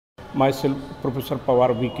Myself, Professor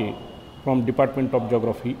Pawar VK from Department of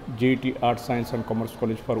Geography, J.A.T Arts, Science and Commerce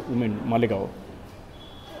College for Women, Malegaon.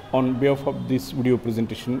 On behalf of this video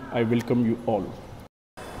presentation, I welcome you all.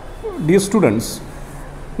 Dear students,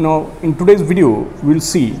 now in today's video, we will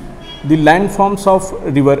see the landforms of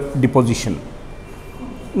river deposition.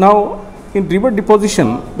 Now, in river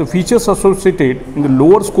deposition, the features associated in the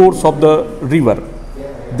lower course of the river,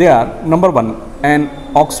 they are number one, an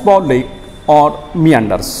oxbow lake or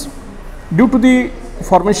meanders. Due to the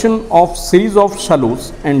formation of series of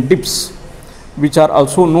shallows and dips, which are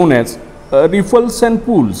also known as riffles and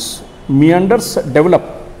pools, meanders develop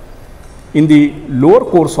in the lower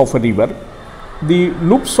course of a river. The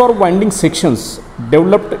loops or winding sections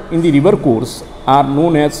developed in the river course are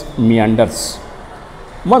known as meanders.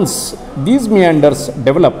 Once these meanders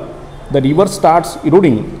develop, the river starts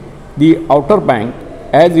eroding the outer bank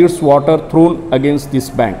as its water thrown against this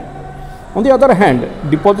bank. On the other hand,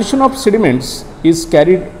 deposition of sediments is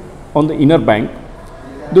carried on the inner bank.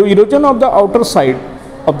 The erosion of the outer side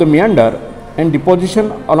of the meander and deposition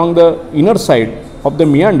along the inner side of the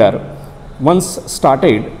meander, once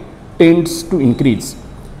started, tends to increase.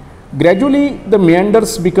 Gradually, the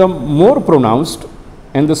meanders become more pronounced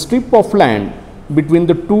and the strip of land between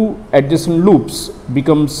the two adjacent loops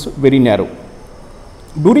becomes very narrow.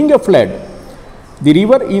 During a flood, the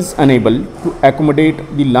river is unable to accommodate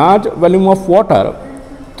the large volume of water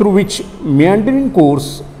through which meandering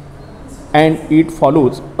course, and it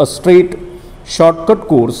follows a straight shortcut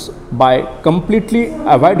course by completely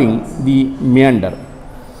avoiding the meander.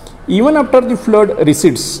 Even after the flood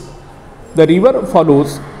recedes, the river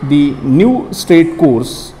follows the new straight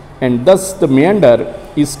course, and thus the meander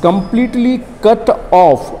is completely cut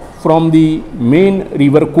off from the main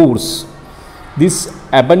river course. This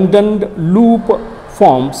abandoned loop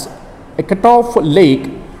forms a cut-off lake,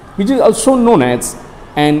 which is also known as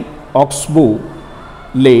an oxbow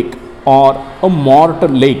lake or a mort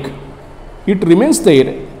lake. It remains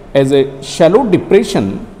there as a shallow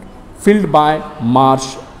depression filled by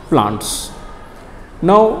marsh plants.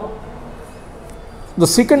 Now, the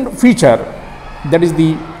second feature, that is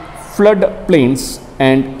the flood plains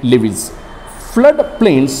and levees. Flood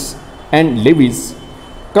plains and levees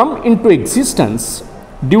come into existence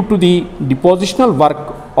due to the depositional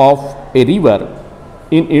work of a river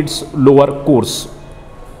in its lower course.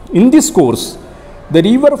 In this course, the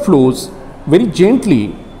river flows very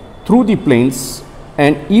gently through the plains,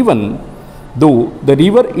 and even though the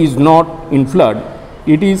river is not in flood,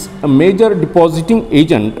 it is a major depositing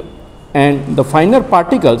agent, and the finer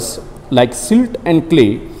particles like silt and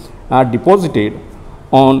clay are deposited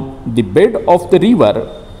on the bed of the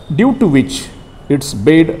river, due to which its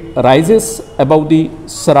bed rises above the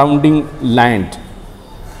surrounding land.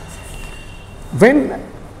 When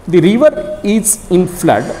the river is in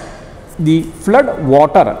flood, the flood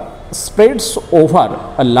water spreads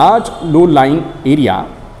over a large low-lying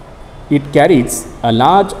area. It carries a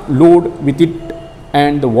large load with it,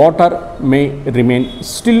 and the water may remain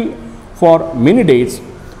still for many days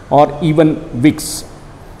or even weeks.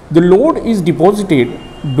 The load is deposited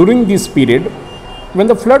during this period when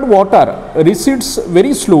the flood water recedes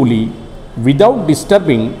very slowly without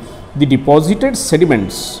disturbing the deposited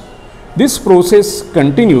sediments. This process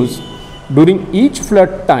continues during each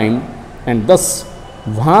flood time, and thus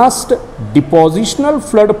vast depositional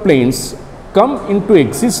floodplains come into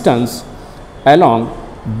existence along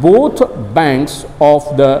both banks of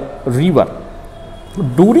the river.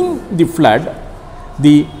 During the flood,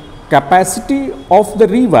 the capacity of the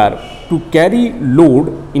river to carry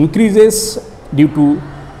load increases due to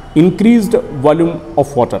increased volume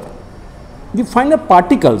of water. The finer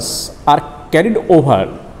particles are carried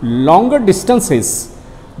over longer distances,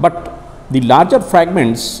 but the larger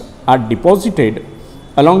fragments are deposited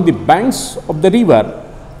along the banks of the river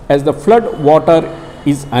as the flood water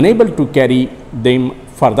is unable to carry them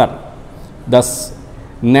further. Thus,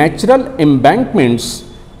 natural embankments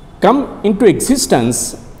come into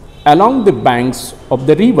existence along the banks of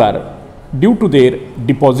the river due to their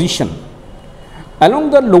deposition.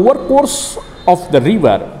 Along the lower course of the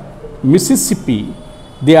river Mississippi,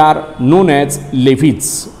 they are known as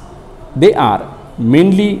levees. They are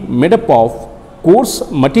mainly made up of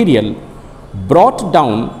coarse material brought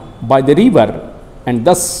down by the river, and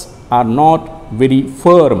thus are not very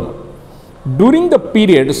firm. During the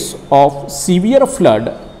periods of severe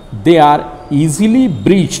flood, they are easily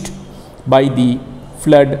breached by the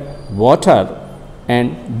flood water,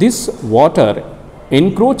 and this water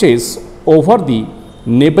encroaches over the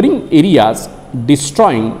neighboring areas,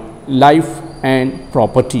 destroying life and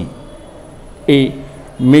property. A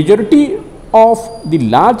majority of the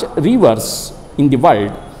large rivers in the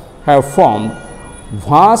world have formed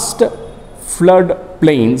vast flood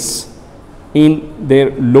plains in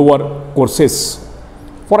their lower courses.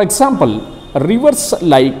 For example, rivers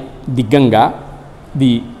like the Ganga,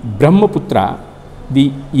 the Brahmaputra,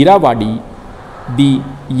 the Irrawaddy, the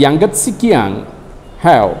Yangtze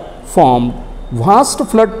have formed vast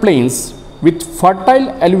floodplains with fertile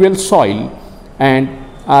alluvial soil and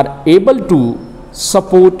are able to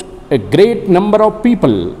support a great number of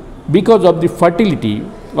people. Because of the fertility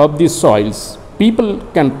of these soils, people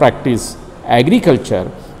can practice agriculture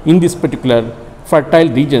in these particular fertile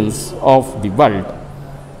regions of the world.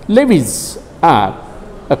 Levees are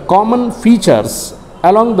a common features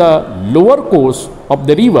along the lower course of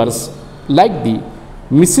the rivers like the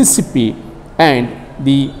Mississippi and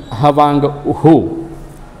the Havango.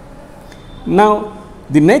 Now,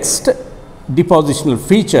 the next depositional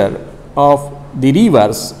feature of the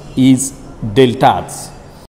rivers is deltas.